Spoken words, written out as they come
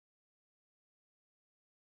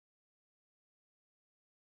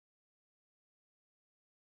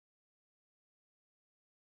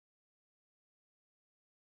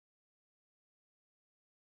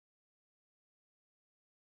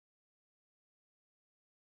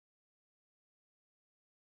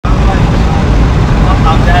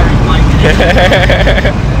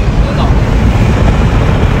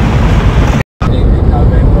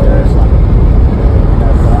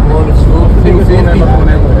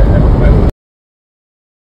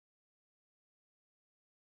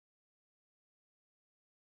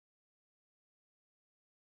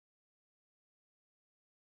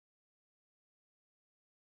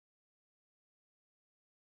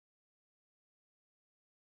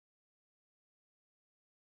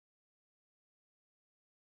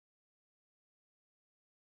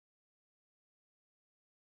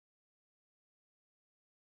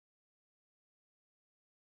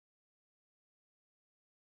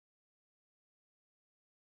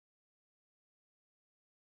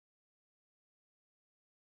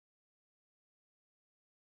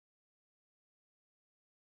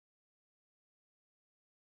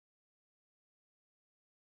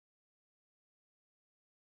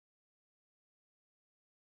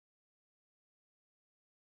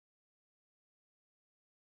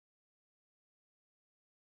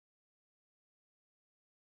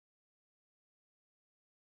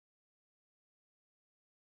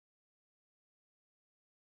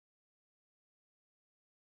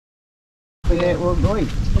Yeah, we're going.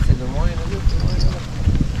 There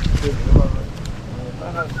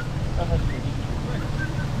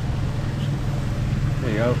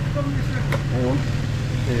you go. Hang on.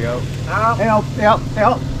 There you go.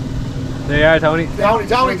 Help. There you are, Tony.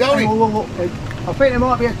 Tony. Look. I think there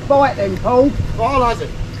might be a bite then, Paul. What has it?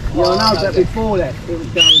 Yeah, I know that before that it was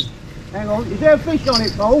going. Hang on, is there a fish on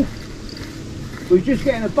it, Paul? We were just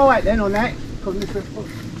getting a bite then on that.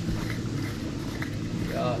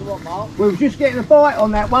 We were just getting a bite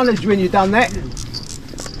on that one as when you done that.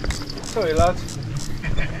 Sorry, lads.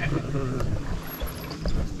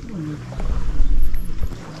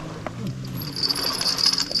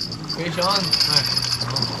 Fish on.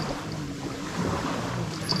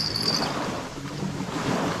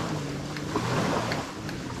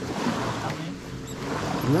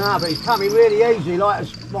 Nah, but he's coming really easy, like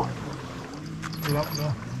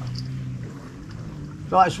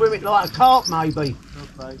like swimming like a carp maybe.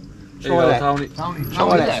 Okay. Try that. Tony.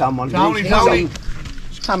 Try that, someone. Tony.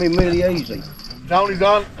 It's coming really easy. Tony's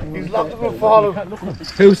on. He's locked up a follow.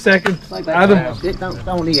 2 seconds. Adam. Don't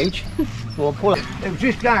on the edge. Or pull it. It was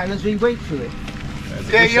just going as he went to it.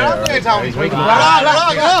 Yeah, you're up there, Tony. Come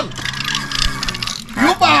on.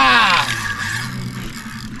 Yuba!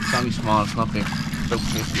 Tony small, it's not big.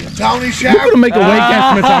 Tony Sharp. You're going to make a weight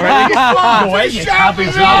guesstimate already. Tony Sharp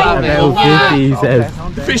is About 50, he says.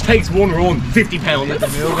 The fish takes one run, 50 pounds. It's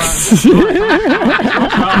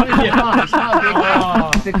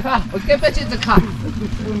a cat. I bet it's a cat.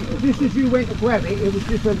 Just as you went to grab it, it was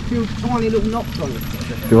just a few tiny little knocks on it.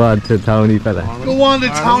 Go on to Tony, fella. Go on to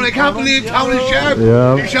Tony. I can't believe Tony Sharp.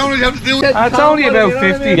 Yeah. He's showing us how to do it. It's only about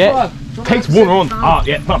 50. Yeah. Takes one run. Oh,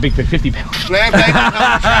 yeah, not a big fish, 50 pounds. Play Tony Sharp.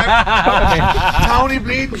 Tony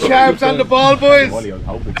bleeding Sharp's on the ball, boys.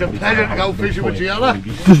 It's a pleasure to go fishing with you, Ella.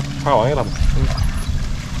 Oh, I am.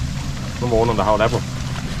 Number one on the whole level.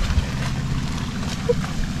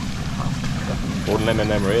 Wouldn't let me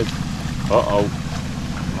them raids. Uh-oh.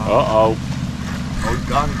 Oh, he's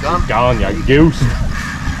gone. Gone, you goose.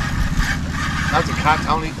 That's a cat,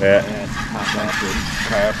 Tony. Yeah.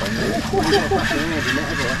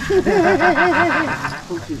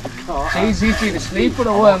 It's easy to sleep for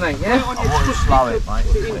a while, mate, yeah? I want to slow it, mate.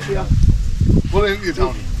 Put it in you,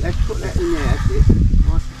 Tony. Let's put that in there, that's it.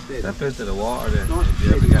 Step into the water then.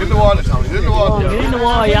 Get in the water, Tony. Get in the water. Get in the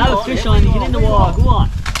water, you have a fish on you, get in the water, go on.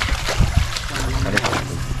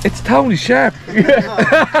 It's Tony Sharp.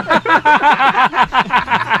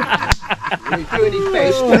 He's doing his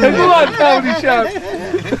best. Go on, Tony Sharp.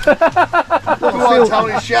 Go on,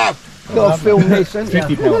 Tony Sharp. Got to film this, haven't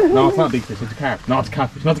 50 pounds. No, it's not a big fish, it's a carp. No, it's a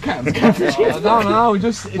catfish. Not a cat, it's a catfish. No,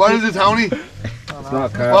 just. What is it, Tony? It's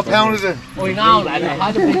not carp. What pound is it? Oh, you know, lad,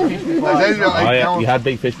 I had a big fish before. I said about 8 Oh, yeah, pounds. you had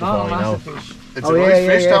big fish before, you know. It's a nice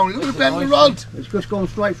fish, Tony. Look at the bend of the rod. It's just gone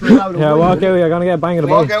straight through the load of Yeah, wind. walk out, you're going to get a bang of the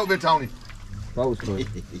ball. Walk out a bit, Tony. That was good.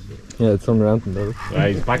 Yeah, it's some ranting, though.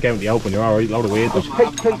 Right, he's back out in the open, you're alright, load of weight. Keep,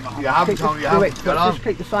 You have it, Tony. You have it. Get on. just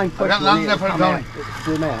keep the same I pressure got land on there it for to the come Tony. out.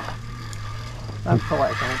 Swim out. Don't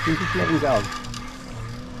fight it, Tony. Just let him go.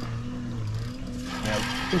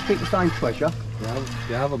 Just keep the same pressure. Do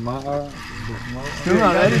you have a motor? You're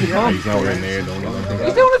not ready to come. He's nowhere in there, don't you?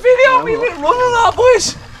 He's doing a video of me running on,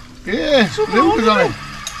 boys. Yeah, Luke is on it.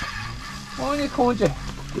 Why are you calling you?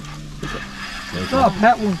 It's not a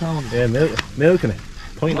pet one, Tony. Yeah, milking it.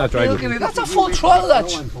 Point that drag. Look at it, that's a full throttle,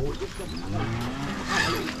 that's.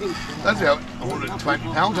 That's out. 120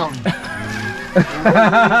 pounds, Tony.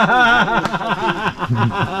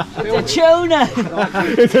 It's a tuna.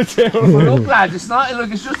 It's a tuna. Look, lads, it's not.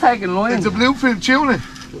 Look, it's just taking line. It's a bluefin tuna.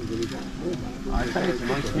 I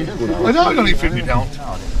know it's only 50 pounds.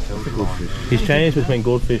 He's changed between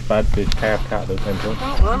good fish, bad fish, carp, cat, those kind of things.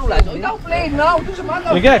 No, lads, I don't bleed now. Doesn't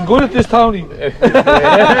matter. You're getting good at this, Tony.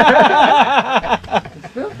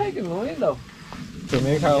 Still taking line though. So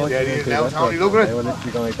me and Carl, Yeah, he is now, Tony, look at it. They will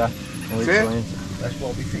literally go like that. That's it. That's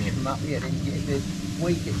what we fishing from up here. Then you get the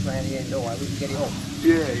weakest round the end. All right, we can get it off.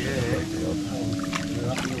 Yeah.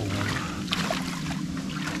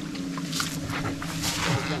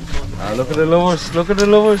 Ah, look at the lovers, look at the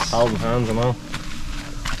lovers. Holding hands, I'm on.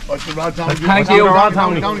 Watch the rod, Tony. Thank you,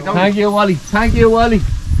 Tony. Thank you, Wally. Thank you, Wally.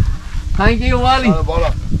 Thank you, Wally. You're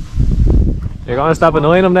going to stop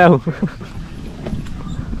annoying him now.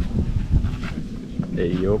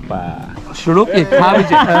 Hey, yopa. Shut up, you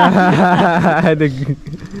cabbage.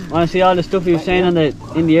 Want to see all the stuff he was saying in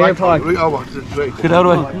the airport? Get out of the way.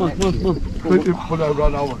 Come on, come on. Put that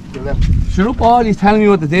rod over to the left. Shut up, all he's telling me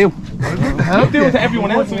what to do. Don't do it to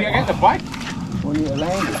everyone else so you get the bite. We need to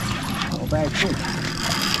land it. Not a bad fish.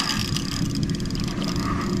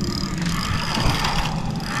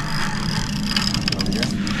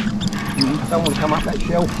 Someone come up that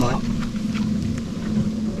shelf, mate.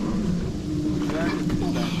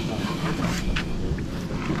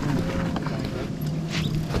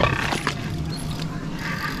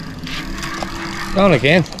 Go on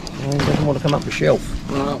again. He doesn't want to come up the shelf.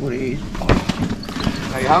 That's what it is.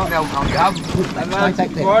 Hey, you have now, Tony. You have.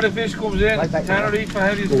 Before the fish comes in, Tanner eat for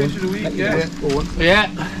heaviest fish of the week, yeah? Go on. Yeah.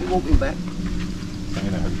 Walking back.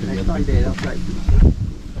 Stay there, that's great.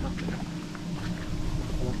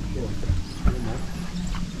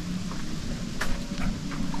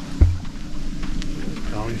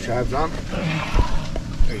 Tony sharps on.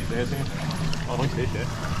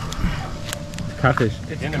 Catfish.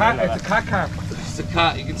 It's a cat carp. It's a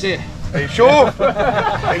cat, you can see it. Are you sure?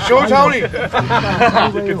 Are you sure, Tony? Come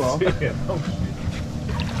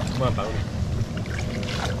on, Tony.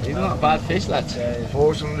 He's not a bad fish, lads.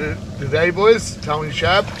 First one the day, boys. Tony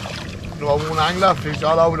Sharp. No one angler, fish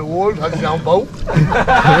all over the world, has his own boat.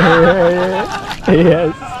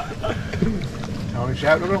 Yes. Tony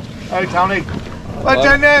Sharp, look at him. Hey, Tony. What's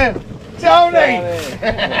in there? Tony!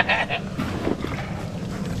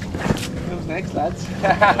 Who's next, lads?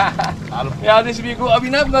 Yeah, this will be good. We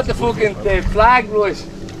never got the fucking flag, boys.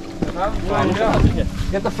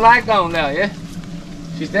 Get the flag down there, yeah?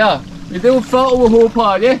 She's there. You do a photo with her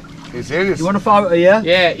part, yeah? You serious? You want a photo, yeah?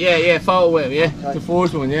 Yeah, photo with him, yeah? Okay. The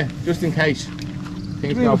first one, yeah? Just in case.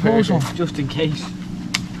 Things go pear-shaped. Just in case.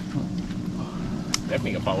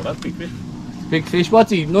 Definitely a bowl, that's big fish. Big fish,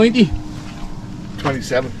 what's he? 90?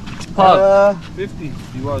 27. Paul? 50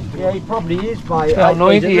 he was. Yeah, he probably is, mate. About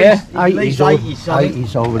 90, yeah? At least 80 something.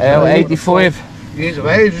 80's over 85. He's of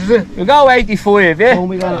age, is it? We'll go 85, yeah? When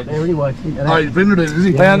we go up there anyway. Oh, he's bringing it, is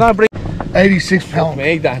he? I'm gonna bring 86 pounds.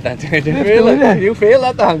 me that. Do you feel it? You feel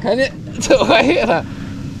that, Dan, can you? Do I hear that?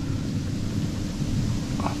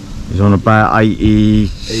 He's on about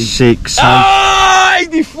 86. Ah,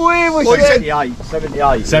 85 was it?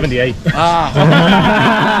 78. 78.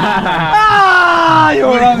 Ah, you're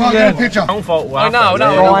wrong Get a again. picture. Don't fault Oh, no, I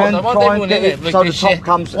want everyone in it. So the top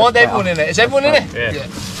comes. I want everyone in it. Is everyone in it? Yeah.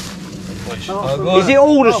 Is it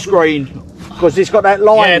all the screen? Because it's got that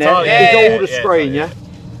line Yeah, it's there. all- It's yeah, all the yeah, screen, yeah. yeah?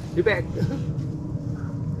 You better.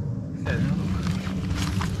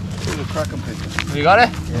 You got it?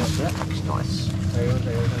 It's nice.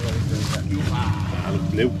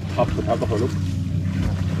 Blue. Top the look.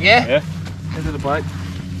 Yeah? Yeah. Into the bite.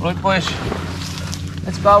 Right, boys.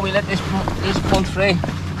 Let's go. We let this punt free.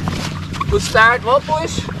 Good start. What,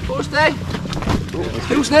 boys? First day.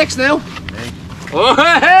 Who's next now? Oh,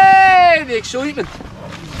 hey! The excitement.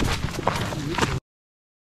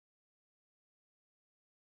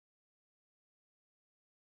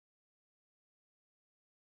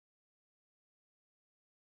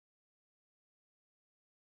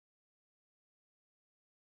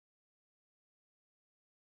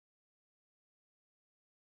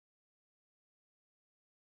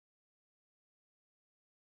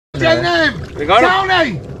 What's your name? We got him.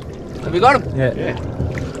 Tony! Have we got him? Yeah.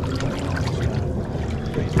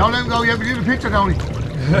 Don't let him go, you have to do the picture, Tony.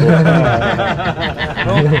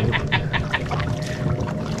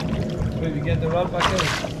 Will we get the rod back in?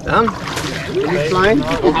 Done? Are you flying?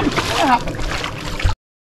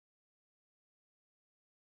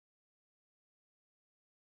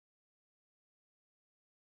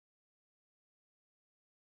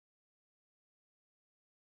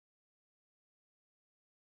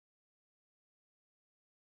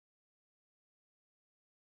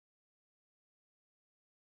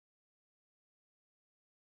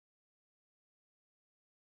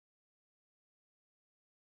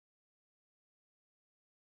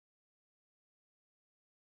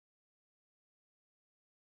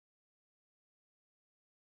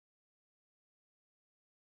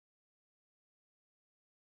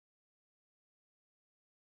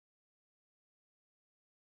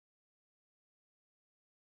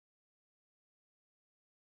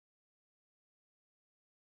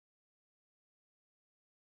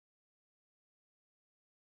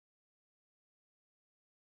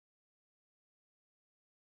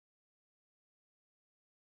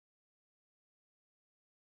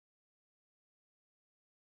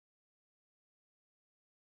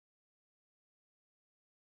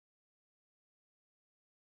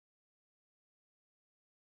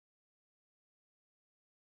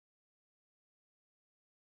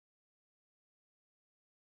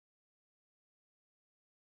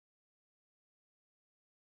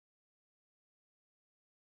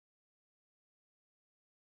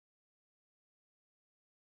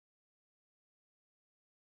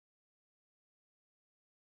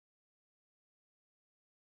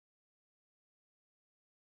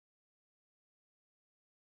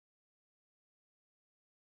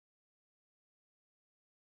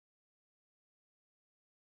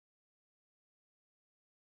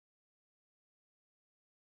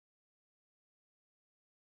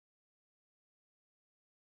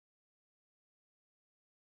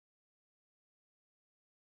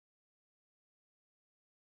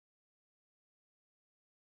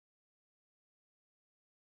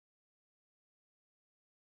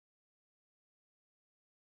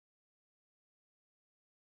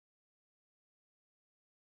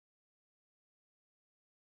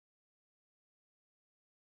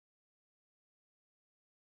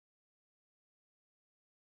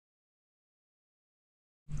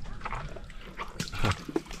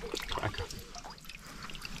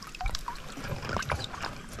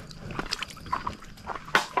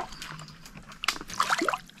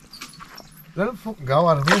 Let him fucking go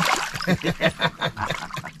on him, yeah.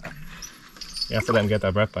 You have to let him get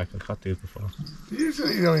that breath back. I've caught these before. He's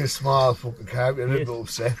only a small fucking carp, you're a little bit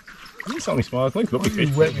upset. It's only small. It's like lovely I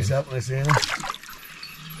fish. wet myself when I seen him.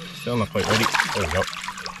 Still not quite ready. There we go.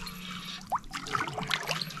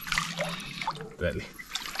 Deadly.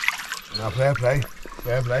 Now fair play.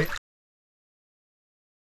 Fair play.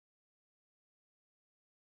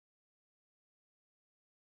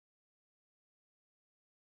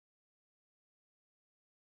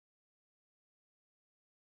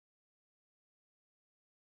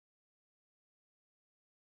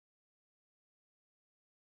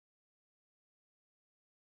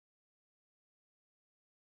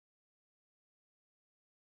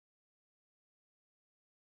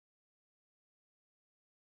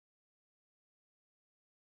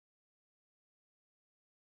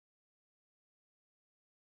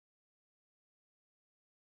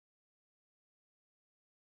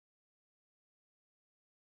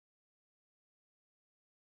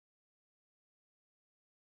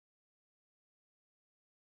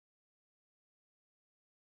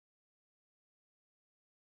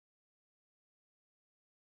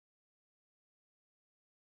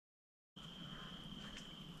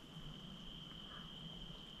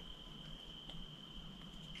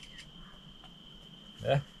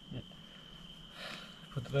 Yeah.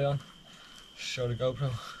 Put the lid on. Show the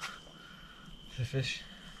GoPro. The fish.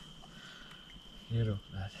 You're up,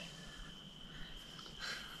 lad.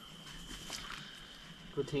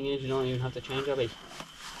 Good thing is you don't even have to change your bait.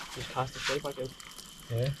 Just cast the straight back out.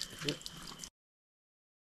 Yeah. Yep.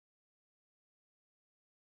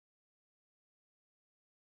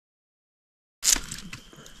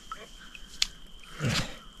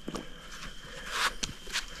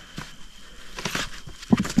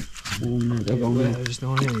 I just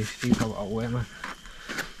don't really feel how wet, man.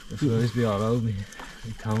 The flies be all over me.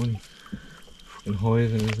 Like Tony. Fucking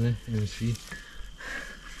hiving, isn't it? In his feet.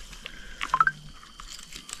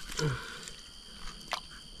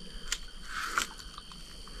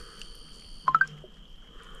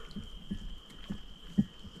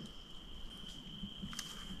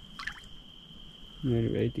 Nearly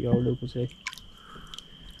ready to go, Luke will say.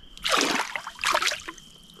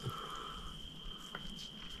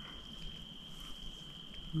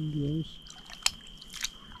 Yes.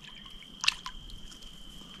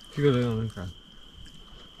 Keep it on, okay.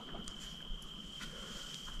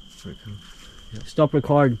 Stop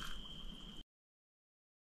recording.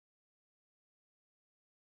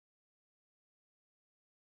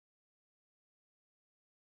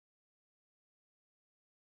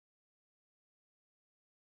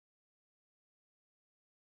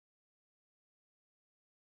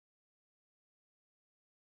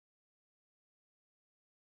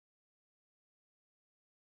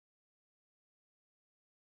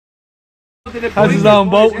 Has his own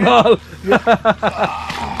boat and all.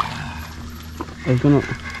 I was gonna.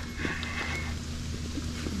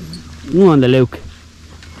 Go on, the Luke.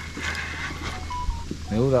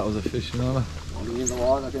 I knew that was a fish, you know. Only in the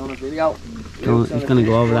water doing a video. He's gonna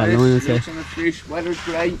go over that line and say. Fish, weather's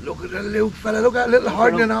great. Look at the Luke fella, look at that little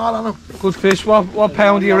hardening and all on him. Good fish. What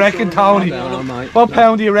pound do you reckon, Tony? What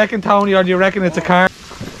pound do you reckon, Tony, or do you reckon it's a carp?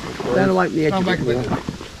 Stand away from the edge Come of back it. with it.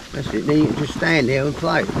 That's it, then you can just stand there and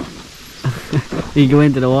play. You go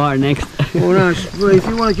into the water next. Well, no, well, if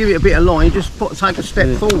you want to give it a bit of line, just take a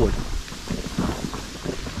step forward.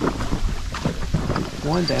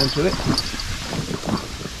 Wind down to it.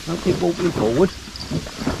 Don't keep walking forward.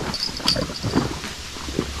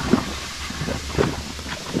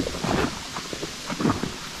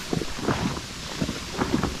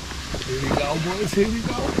 Here we go, boys, here we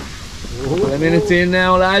go. 10 minutes in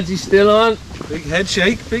now, lads, he's still on. Big head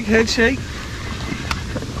shake, big head shake.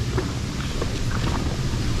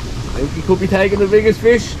 I think he could be taking the biggest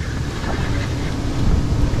fish.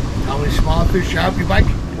 How many small fish have you back?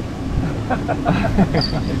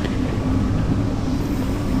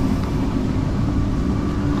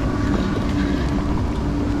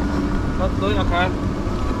 What's the line, I can't.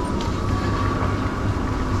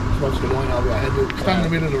 What's the line over your head, Luke? Stand in the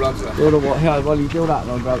middle of the rods there. Do the what? Here, while you do that,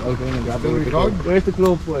 I'll go in and grab Still it. recording? Where's the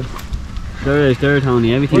glove, boy? There,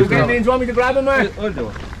 Tony. Everything's Do you good. want me to grab him, man? I'll do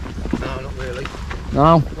it. No, not really.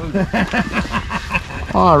 No.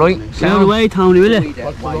 Alright, Get out of the way, Tony, will you?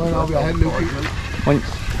 What's the line over your head, Luke?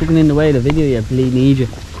 Fucking in the way of the video, you bleeding idiot.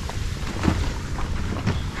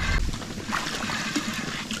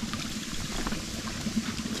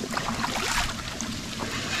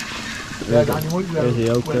 Yeah, Dan, you might be There's the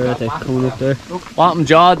oak there, they're coming up there. Bottom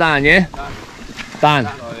jaw, Dan, yeah? Dan.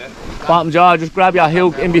 Bottom jaw, just grab your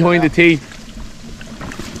hook in behind the teeth.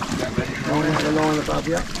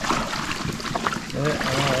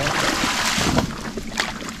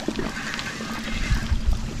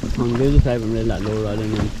 Không biết cái mình lên lại lô rồi đây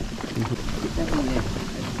mình.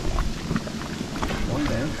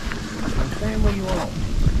 Stand where you are.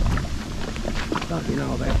 Don't you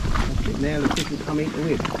know about sitting there, the fish will come into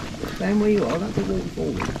it. Stand where you are, don't be walking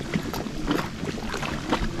forward.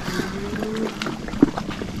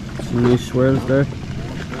 Some nice swirls there.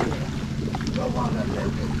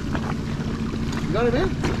 You got it in?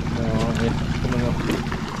 Oh, yeah, coming up.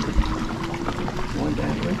 Wind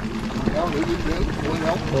down, please. Yeah, we will do. Wind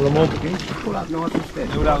up. Pull them up. Pull up nice and steady.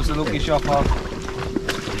 Knew that was a lucky shot, Paul.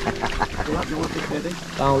 Pull up nice and steady.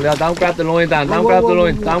 Don't grab the line, Dan. Don't grab the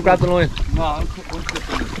line. Don't grab the line. No, I'm clipping.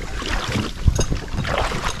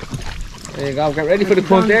 There you go. Get ready for the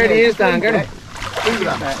punt. There he is, Dan. Get him.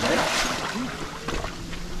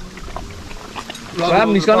 Grab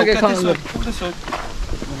him. He's gonna get caught in the. Pull this side.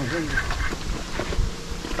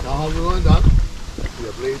 Now hold the line down.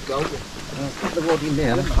 Yeah, please go. Put the rod in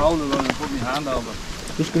there. Hold the line and put my hand over.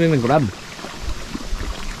 Just go in and grab him.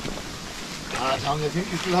 Tom, I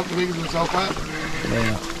think you still have to wiggle yourself out.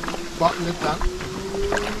 Yeah. Bottom lip down.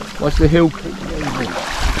 Watch the hook.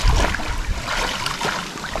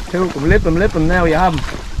 Hook him, lip him. Now you have him.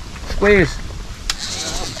 Squeeze.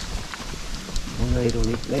 One leg on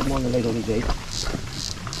it. Let one leg on his head.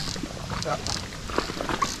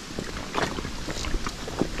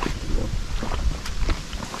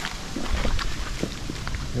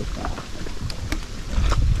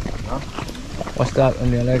 What's that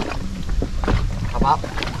on your leg? Come up.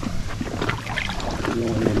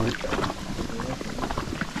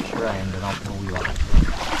 Strained and I'll pull you up.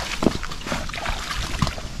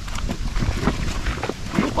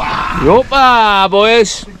 Yopa,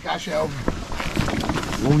 boys. Big cash out.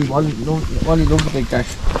 Only loves a big cash.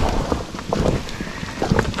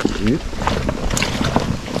 There you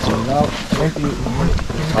go. Thank you.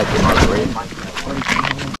 Take him over here, mate.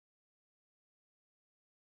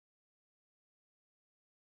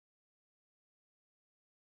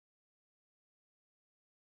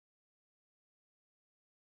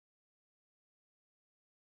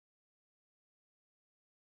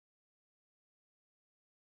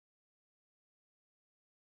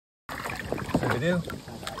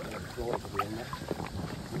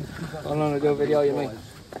 I'm gonna do a video, you mean?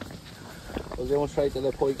 We'll demonstrate to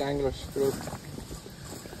the pike anglers through.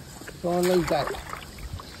 Try and lean back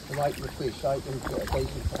away from the fish so you can get a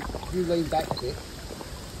decent. You lean back a bit.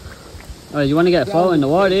 Alright, you want to get a photo in the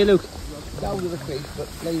water, eh, Luke? Go with the fish, but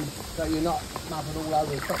lean so you're not mopping all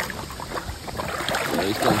over the top. Yeah,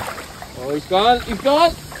 he's gone. Oh, he's gone. He's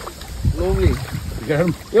gone. Lovely. Get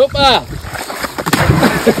him. Yopa!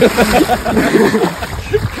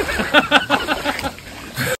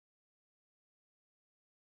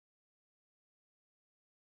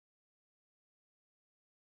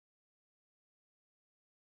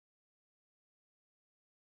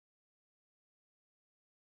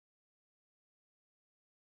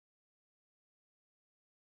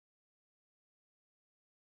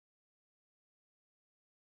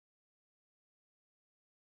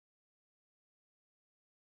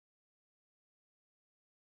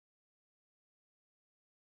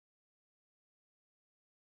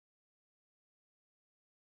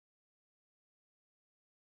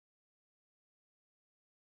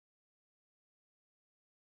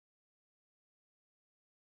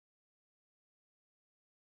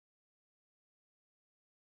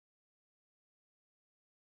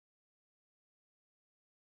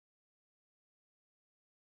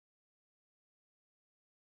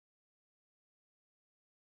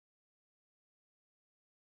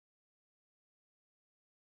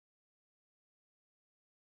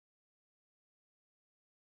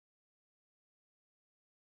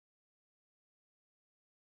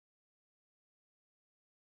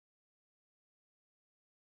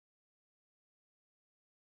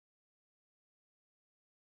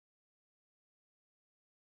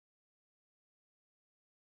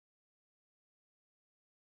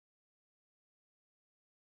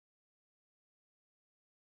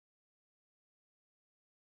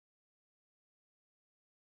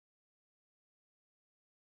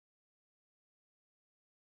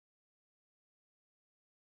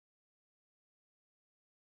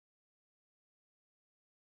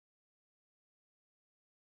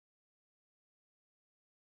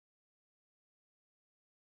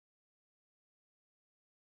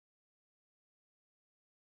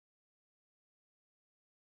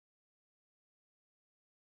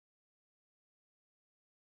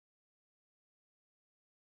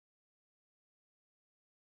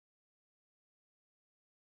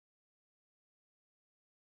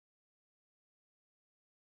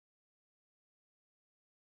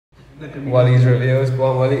 Wally's reviews, go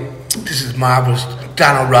on Wally. This is marvellous.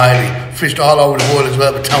 Dan O'Reilly fished all over the world as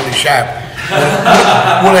well with Tony Sharp.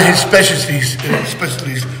 One of his specialties,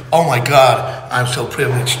 oh my God, I'm so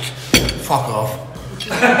privileged. Fuck off.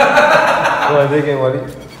 Go on, dig in Wally. No,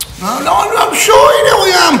 I'm shy now I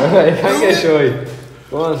am. You can't get shy.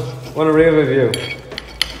 Go on, want a real review?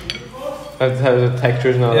 Have the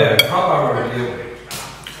textures and all that. Yeah, proper review.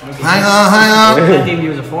 Hang on. I didn't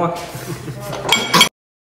use a fork.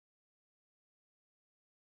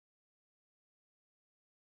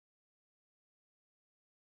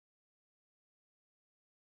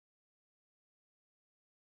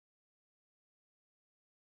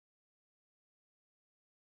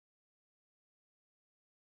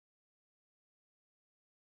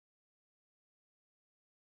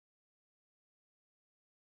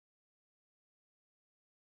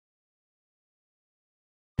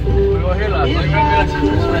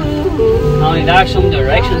 Only there are some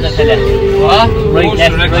directions that tell you. What? Right,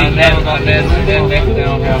 left, right, left, then left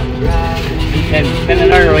down here. Then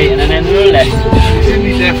another right and then another left. You see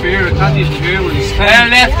me left here, I can't even hear what he's saying.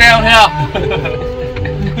 Left down here.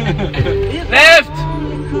 Left!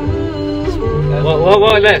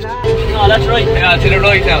 What left? No, that's right. Hang on, to the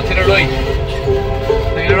right now, to the right.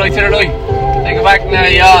 Take it right, to the right. Take it back now,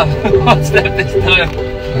 yeah. One step this time.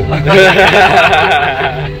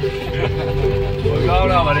 We're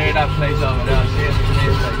going over there, that place over there. See it,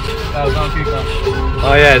 no, keep going.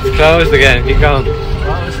 Oh yeah, it's closed again, keep going. No,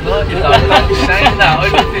 it's not, you know, I'm saying that. I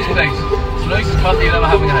love this place. It's the nicest coffee you'll ever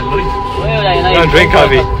have in your life. Well, No, drink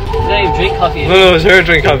coffee. You don't even drink coffee. No, it's her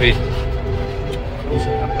drink coffee.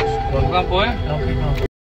 Well, come on, boy. No, keep going.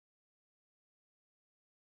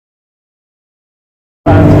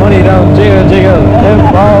 Money down, jiggle, them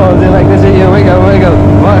balls, like this, you wiggle,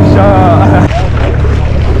 mashallah.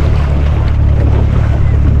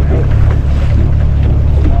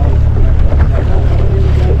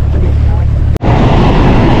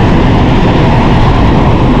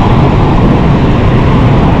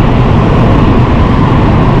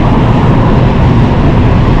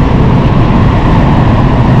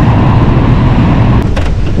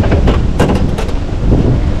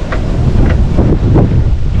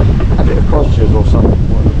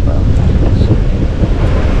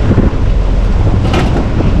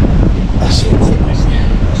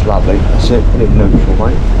 Put it neutral,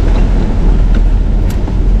 mate.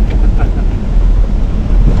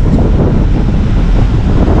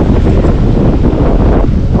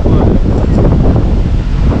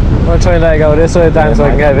 I'm trying to let it go this way down so I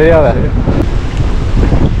can get a video of it.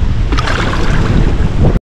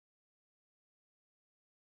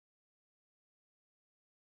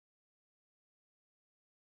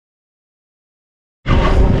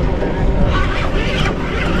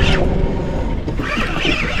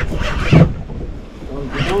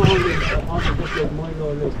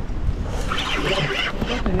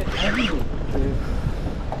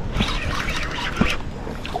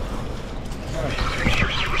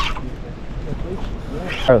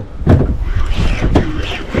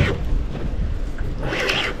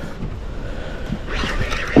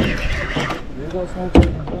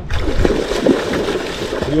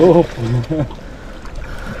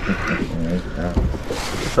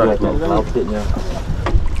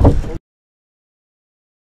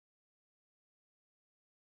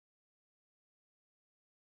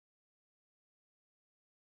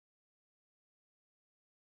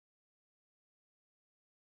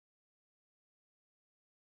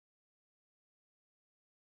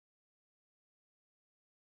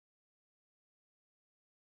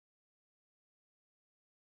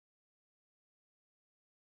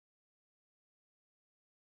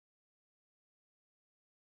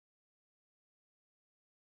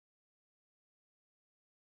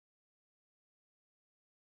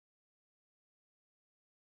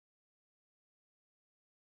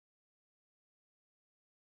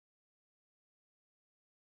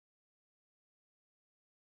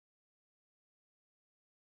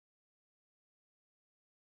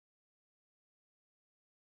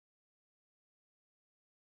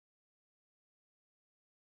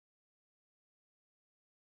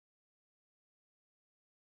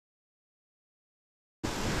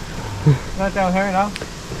 Not down here now.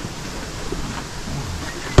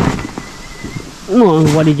 No,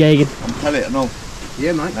 what are you gagging? Tell it, no.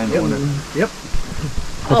 Yeah, mate. Yep.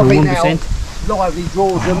 That's I a think 1%. now, lively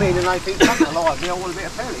draws them in and they think something lively, I want a bit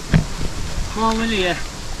of pellet. Oh, will you?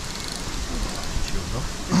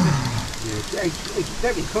 Yeah, it's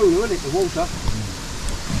very cool, isn't it, the water?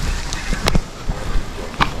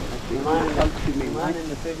 Man in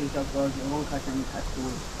the 50s, I've got one catch and catch the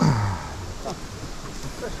one.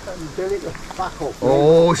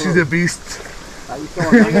 Oh, she's a beast.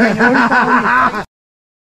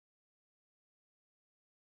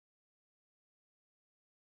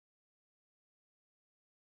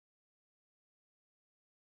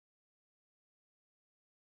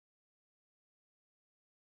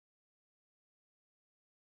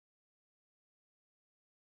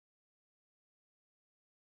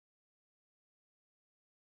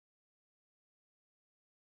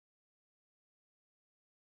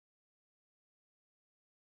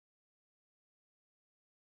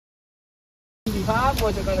 How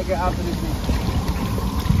much are going to get after this thing?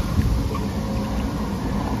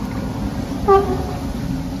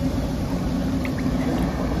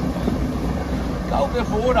 Go a bit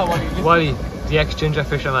forward, I want you. Wally, the ex-ginger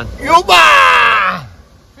fisherman. Yuba!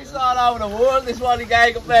 Fish all over the world, this Wally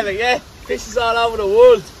gang up there, yeah? Fish all over the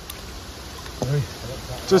world.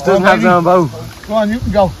 Just doesn't have their own boat. Go on, you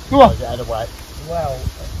can go. Go on.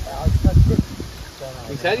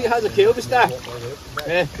 He said he has a kilby stack.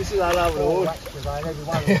 Yeah, this is all over the world.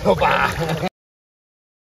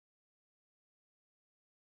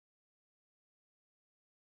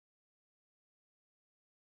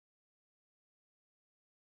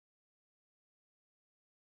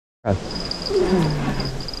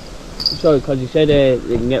 Sorry, because you said they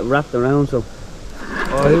can get wrapped around, so.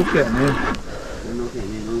 Oh, he's getting in. They're not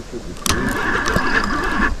getting in, no, should be fine.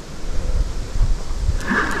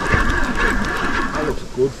 That looks a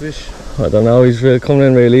good fish. I don't know, he's really coming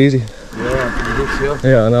in real easy. Yeah, he looks here.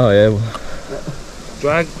 Yeah, I know, yeah.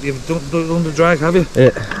 Drag, you've done the drag, have you?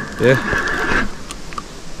 Yeah. Yeah.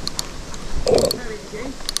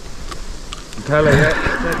 Tell her, yeah.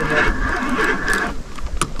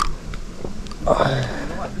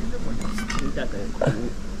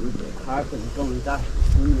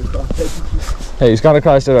 Hey, he's gone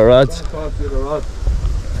across to the rods.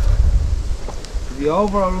 Is he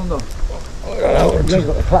over or under? You've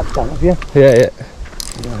got the clutch down, have you? Yeah, yeah.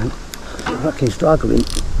 You're fucking struggling.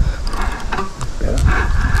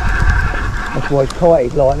 That's why it's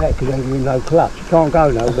tighted like that, because there's no clutch. You can't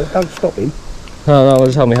go no, but don't stop him. No, no, I'll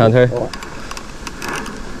just hold my hand here. Right.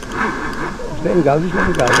 Just let him go,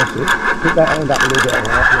 that's it. Put that hand up a little bit.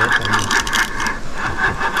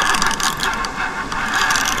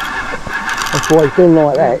 That's why it's done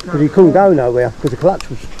like that, because he couldn't go nowhere, because the clutch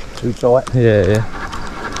was too tight. Yeah, yeah.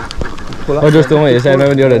 I just done what you said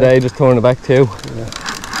the other day, just turning it back too. Yeah.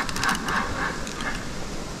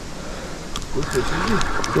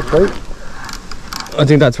 Good boat. I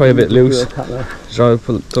think that's probably a bit loose. Pull Try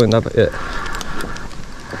to doing that bit, yeah.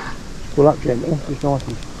 up gently, just nice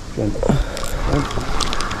and gentle.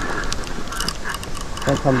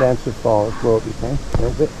 Don't come down too far as well if you can, a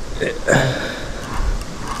little bit.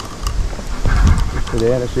 Just pull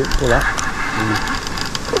there, that's it, pull up.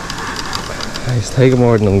 He's taking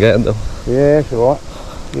more than I'm getting though. Yeah, it's alright.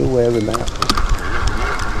 You'll wear him out.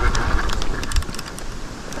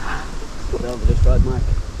 Over this rod, Mike.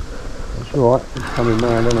 It's alright, it's coming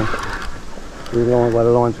round, isn't it? The line where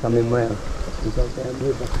the line's coming round. You go down the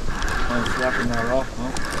river. I'm slapping that off, no?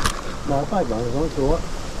 No, the big one is on, it's alright.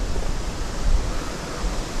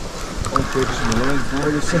 I'm focusing the lines, no?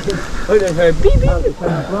 I just heard beep beep. It's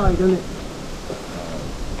blind, doesn't it?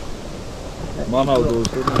 Mono does,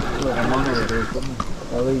 doesn't it? Mono does, doesn't it?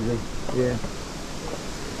 Oh, easy, yeah.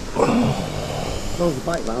 As long as the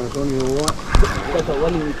bait line is on, you're alright. Because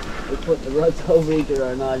when we put the rods over each other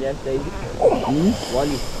and all yesterday,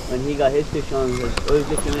 Wally, when he got his fish on, I was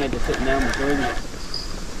looking at just sitting down beside him.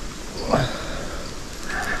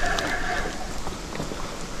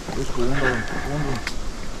 Just go under.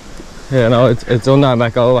 Yeah, no, it's on that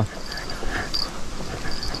back over.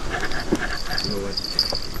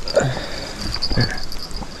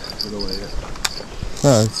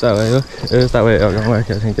 No, it's that way, look. It is that way it'll go work,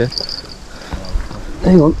 I think, yeah.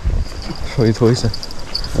 Hang on. Try it twice then.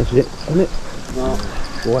 That's it, isn't it? No.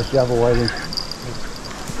 Twice the other way then.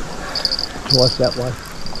 Twice that way.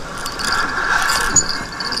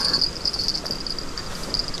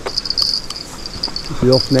 It's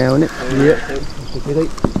off now, isn't it? Yeah. That's a goodie.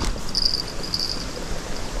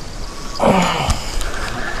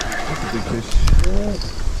 That's a big fish. Yeah.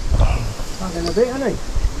 Fucking a bit, isn't he?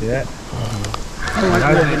 Yeah.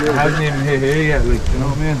 Hasn't even hit here yet, like, you know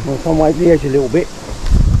what I mean? Well, come away from the edge a little bit.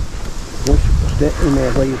 Step in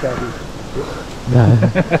there where you go.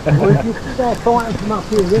 Yeah. Well, if you start fighting from up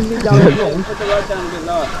here, when it goes wrong, Put the rod down a bit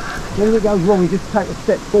lower. when it goes wrong, you just take a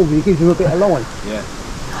step forward, it gives you a bit of line. Yeah.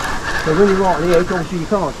 So when you're right on the edge, obviously you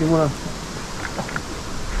can't, you want to...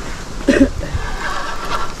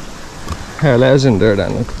 Here, let us in there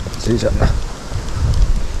then, look. See that.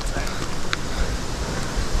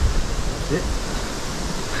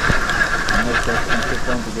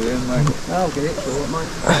 I'll get it short, mate.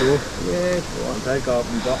 Sure. Yeah, sure. Take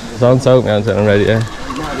off and drop me. Don't soak me until I'm ready, yeah.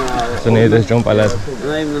 So need this jump I lad. I'm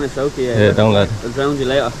not even going to soak you yet. Yeah, don't lad. I'll drown you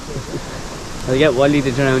later. I'll get Wally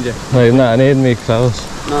to drown you. No, I'm not, I need me clothes.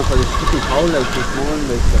 No, because it's fucking cold out this morning,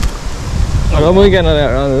 like so. I don't mind getting it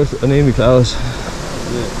out around, I need me clothes.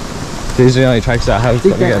 Yeah. These are the only tracks that I have.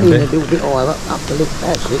 Dig that in a little bit higher up the lip,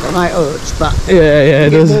 that's it. I know it hurts, but Yeah,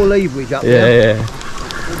 it you does. get more leverage up Yeah, there. yeah.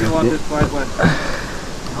 What do you want this wide one?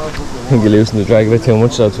 I think you loosen the drag a bit too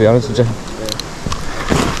much though, to be honest with you.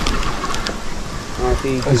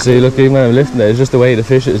 You see, look, even when I'm lifting it, it's just the way the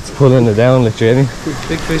fish is pulling it down, like Jenny.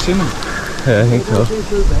 Big fish in them. Yeah, I think so.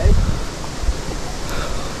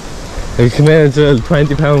 You come in into a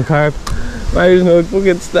 20-pound carp, why there's no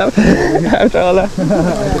fucking snap after all that?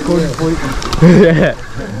 Yeah.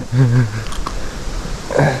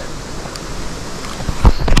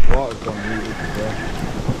 Water's gone really good.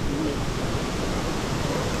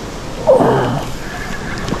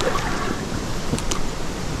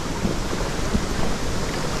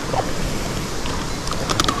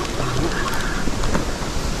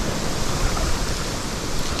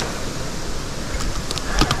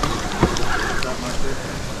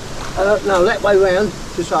 No, that way round,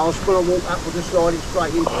 just so I was going to walk up with the slide it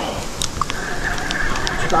straight into it.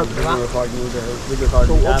 Just over the up. So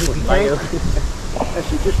obviously you can. That's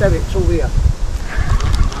it, just have it, it's all here.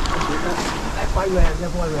 That's it, that way round, the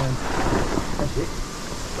other way round. That's it.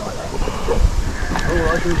 Like that. All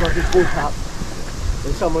I do is I just walk up,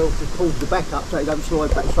 and someone else just pulls the back up so it don't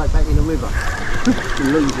slide back straight back in the river. You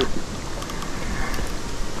lose it.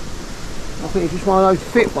 I think it's just one of those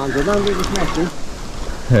fit ones, I don't think it's massive.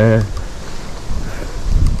 Yeah.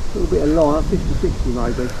 A little bit of line, 50-60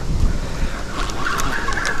 maybe.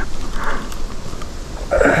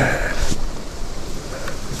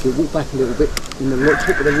 So you walk back a little bit, and the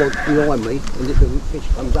tip of the rod behind me, and if the fish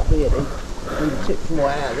comes up here then, and the tip's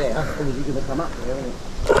right out there, obviously you're going to come up there, isn't it?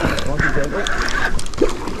 Nice and gentle.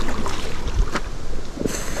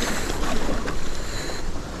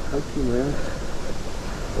 Poke him round.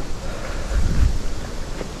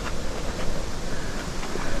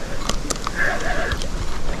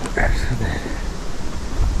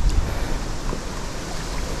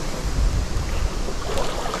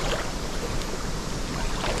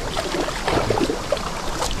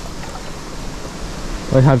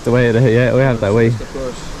 We have the way of the, yeah, we have that way.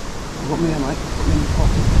 What me, mate? Put me in the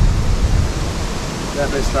pocket. That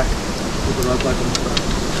bit stack. Put the rod back on the stack.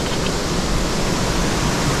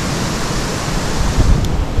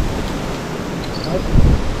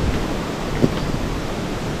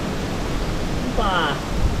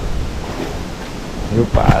 You're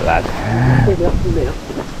bad, lad. Pick it up from there.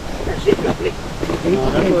 That's it, lovely.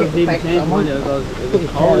 No, that's what I've even changed mine. It was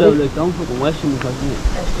cold out, like don't fucking wash them because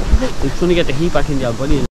you're trying to get the heat back into your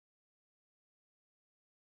body.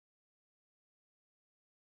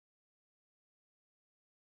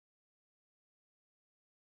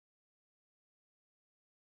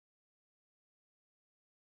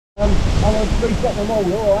 I want to reset them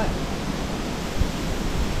all, alright?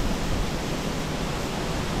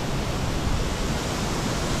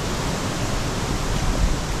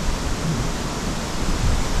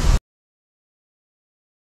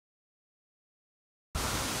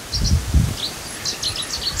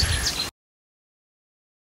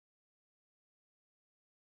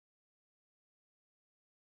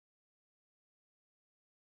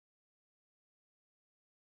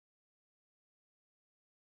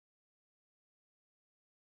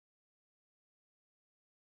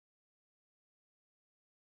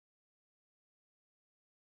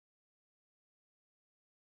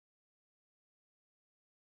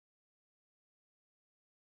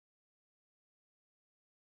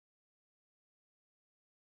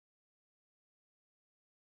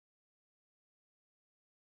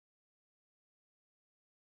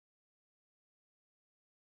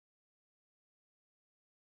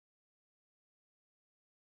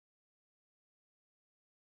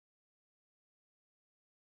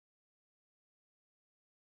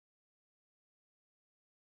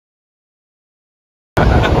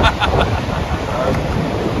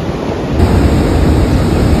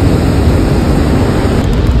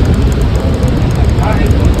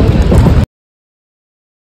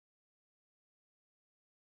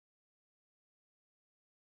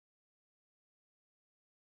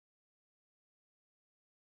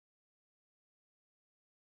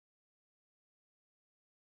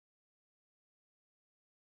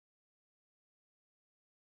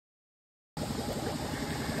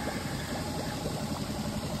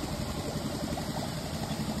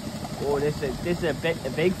 Oh, this is a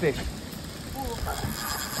big fish.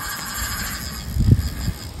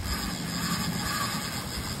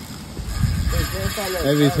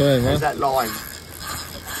 Every time, There's huh? that line.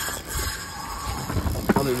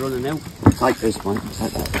 Probably running out. Take this one.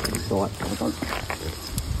 Take that. It's alright. I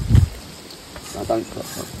don't stop.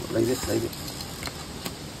 Leave it. Right.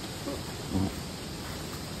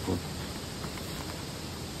 Good.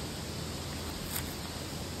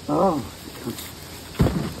 Oh.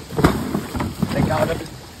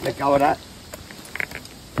 Let go of that.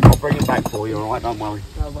 I'll bring it back for you, alright? Don't worry.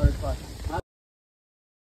 No worries, bye.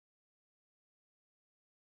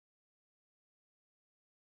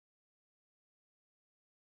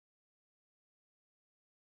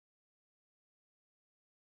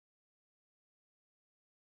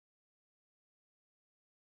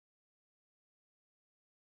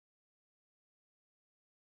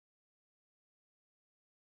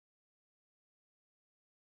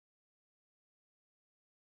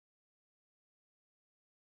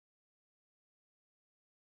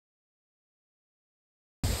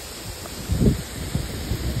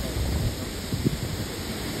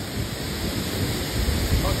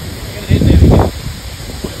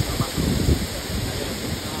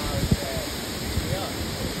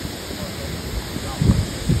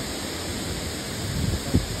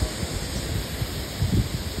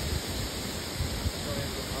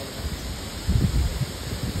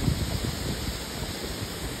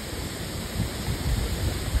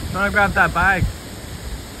 Try to grab that bag.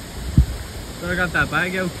 Try to grab that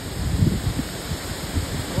bag out.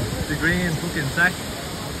 The green fucking sack.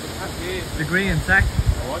 The green sack.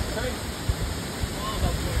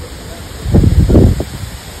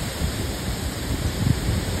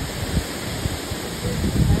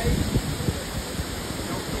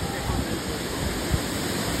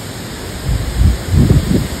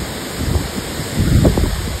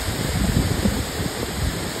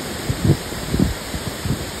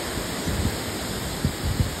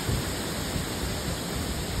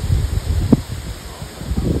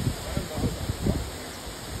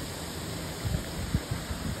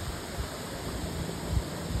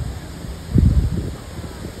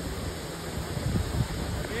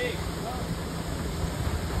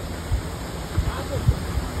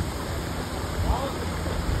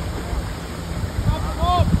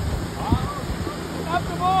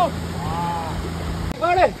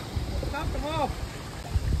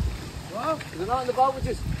 Is it not in the boat with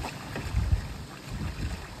us?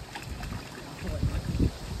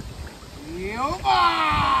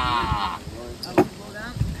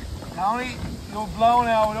 Tony, you're blown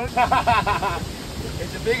out.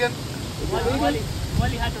 It's a big one.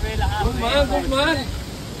 Willie had to reel it half. Good man.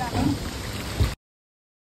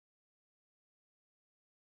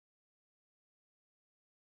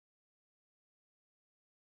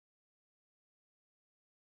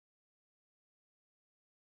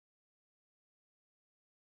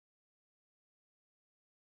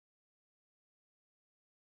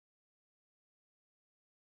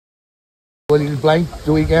 Well, he was blank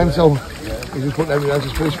the weekend, so he's just putting everyone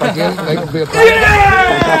else's fish back in. Make him feel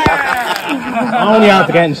I only have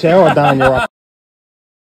to get in the shower, Dan. You're up.